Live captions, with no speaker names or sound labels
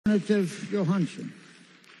Representative Johansson.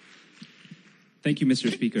 Thank you,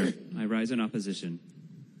 Mr. Speaker. I rise in opposition.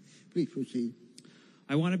 Please proceed.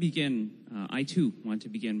 I too want to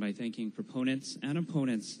begin by thanking proponents and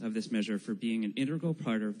opponents of this measure for being an integral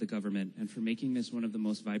part of the government and for making this one of the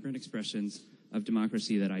most vibrant expressions of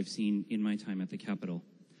democracy that I've seen in my time at the Capitol.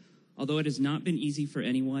 Although it has not been easy for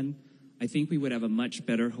anyone, I think we would have a much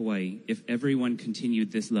better Hawaii if everyone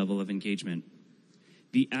continued this level of engagement.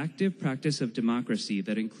 The active practice of democracy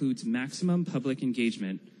that includes maximum public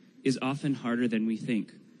engagement is often harder than we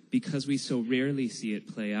think because we so rarely see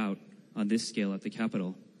it play out on this scale at the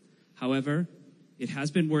Capitol. However, it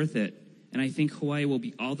has been worth it, and I think Hawaii will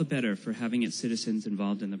be all the better for having its citizens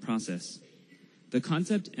involved in the process. The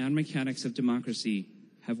concept and mechanics of democracy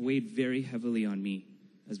have weighed very heavily on me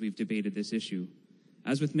as we've debated this issue.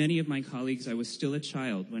 As with many of my colleagues, I was still a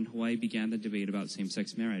child when Hawaii began the debate about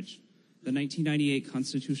same-sex marriage. The 1998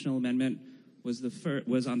 constitutional amendment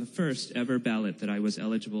was on the first ever ballot that I was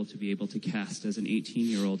eligible to be able to cast as an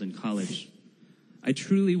 18-year-old in college. I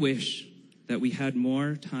truly wish that we had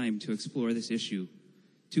more time to explore this issue,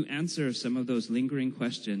 to answer some of those lingering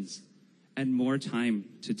questions, and more time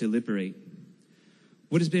to deliberate.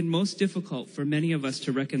 What has been most difficult for many of us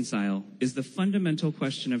to reconcile is the fundamental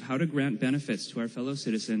question of how to grant benefits to our fellow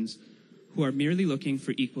citizens who are merely looking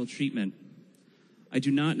for equal treatment. I do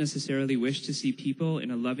not necessarily wish to see people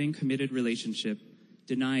in a loving, committed relationship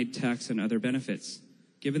denied tax and other benefits.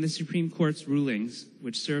 Given the Supreme Court's rulings,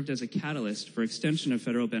 which served as a catalyst for extension of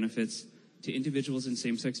federal benefits to individuals in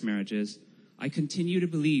same-sex marriages, I continue to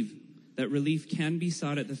believe that relief can be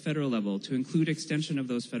sought at the federal level to include extension of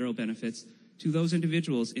those federal benefits to those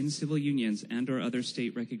individuals in civil unions and/or other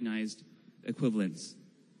state-recognized equivalents.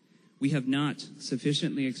 We have not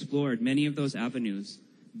sufficiently explored many of those avenues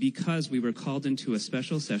because we were called into a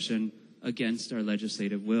special session against our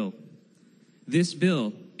legislative will. This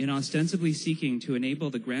bill, in ostensibly seeking to enable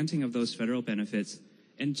the granting of those federal benefits,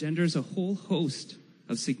 engenders a whole host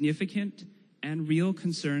of significant and real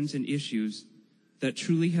concerns and issues that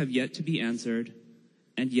truly have yet to be answered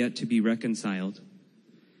and yet to be reconciled.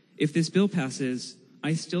 If this bill passes,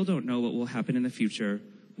 I still don't know what will happen in the future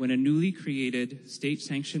when a newly created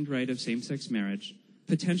state-sanctioned right of same-sex marriage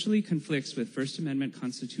potentially conflicts with First Amendment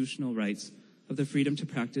constitutional rights of the freedom to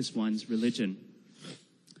practice one's religion.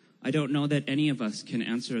 I don't know that any of us can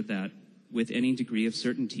answer that with any degree of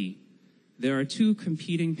certainty. There are two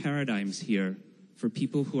competing paradigms here for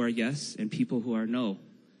people who are yes and people who are no.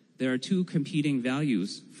 There are two competing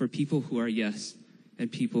values for people who are yes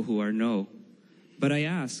and people who are no. But I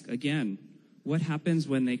ask, again, what happens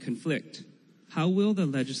when they conflict? How will the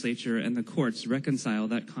legislature and the courts reconcile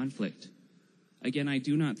that conflict? Again, I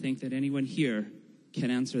do not think that anyone here can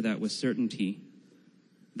answer that with certainty.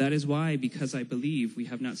 That is why, because I believe we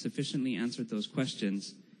have not sufficiently answered those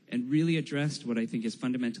questions and really addressed what I think is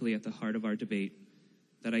fundamentally at the heart of our debate,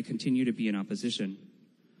 that I continue to be in opposition.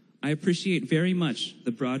 I appreciate very much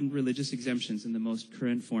the broadened religious exemptions in the most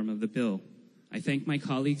current form of the bill. I thank my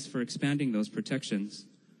colleagues for expanding those protections.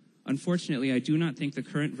 Unfortunately, I do not think the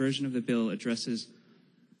current version of the bill addresses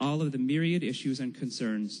all of the myriad issues and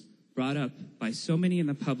concerns brought up by so many in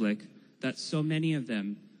the public that so many of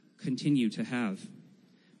them continue to have.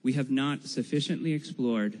 We have not sufficiently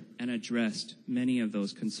explored and addressed many of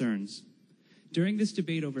those concerns. During this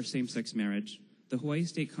debate over same-sex marriage, the Hawaii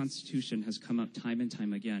State Constitution has come up time and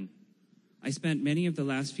time again. I spent many of the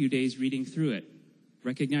last few days reading through it,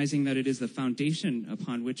 recognizing that it is the foundation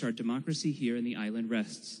upon which our democracy here in the island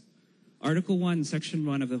rests. Article 1, Section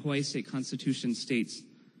 1 of the Hawaii State Constitution states,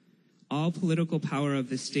 "All political power of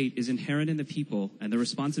this state is inherent in the people, and the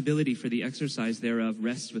responsibility for the exercise thereof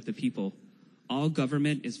rests with the people. All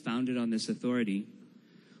government is founded on this authority."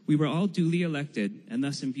 We were all duly elected and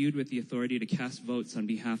thus imbued with the authority to cast votes on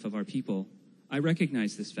behalf of our people. I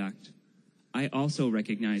recognize this fact. I also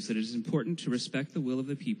recognize that it is important to respect the will of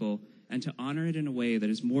the people and to honor it in a way that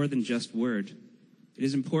is more than just word. It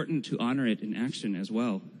is important to honor it in action as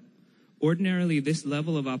well. Ordinarily, this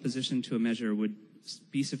level of opposition to a measure would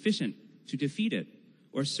be sufficient to defeat it,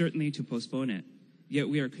 or certainly to postpone it. Yet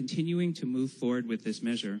we are continuing to move forward with this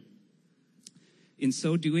measure. In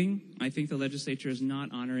so doing, I think the legislature is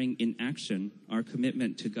not honoring in action our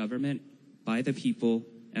commitment to government by the people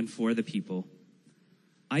and for the people.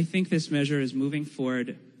 I think this measure is moving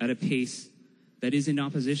forward at a pace that is in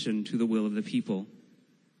opposition to the will of the people.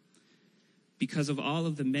 Because of all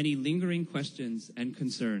of the many lingering questions and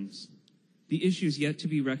concerns, the issues yet to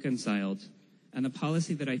be reconciled, and the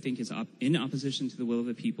policy that I think is in opposition to the will of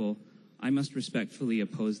the people, I must respectfully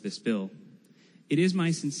oppose this bill. It is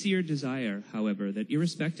my sincere desire, however, that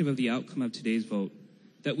irrespective of the outcome of today's vote,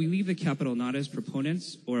 that we leave the Capitol not as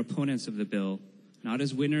proponents or opponents of the bill, not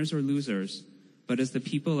as winners or losers, but as the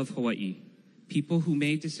people of Hawaii, people who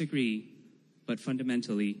may disagree, but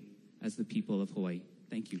fundamentally as the people of Hawaii.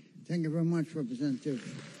 Thank you. Thank you very much, Representative.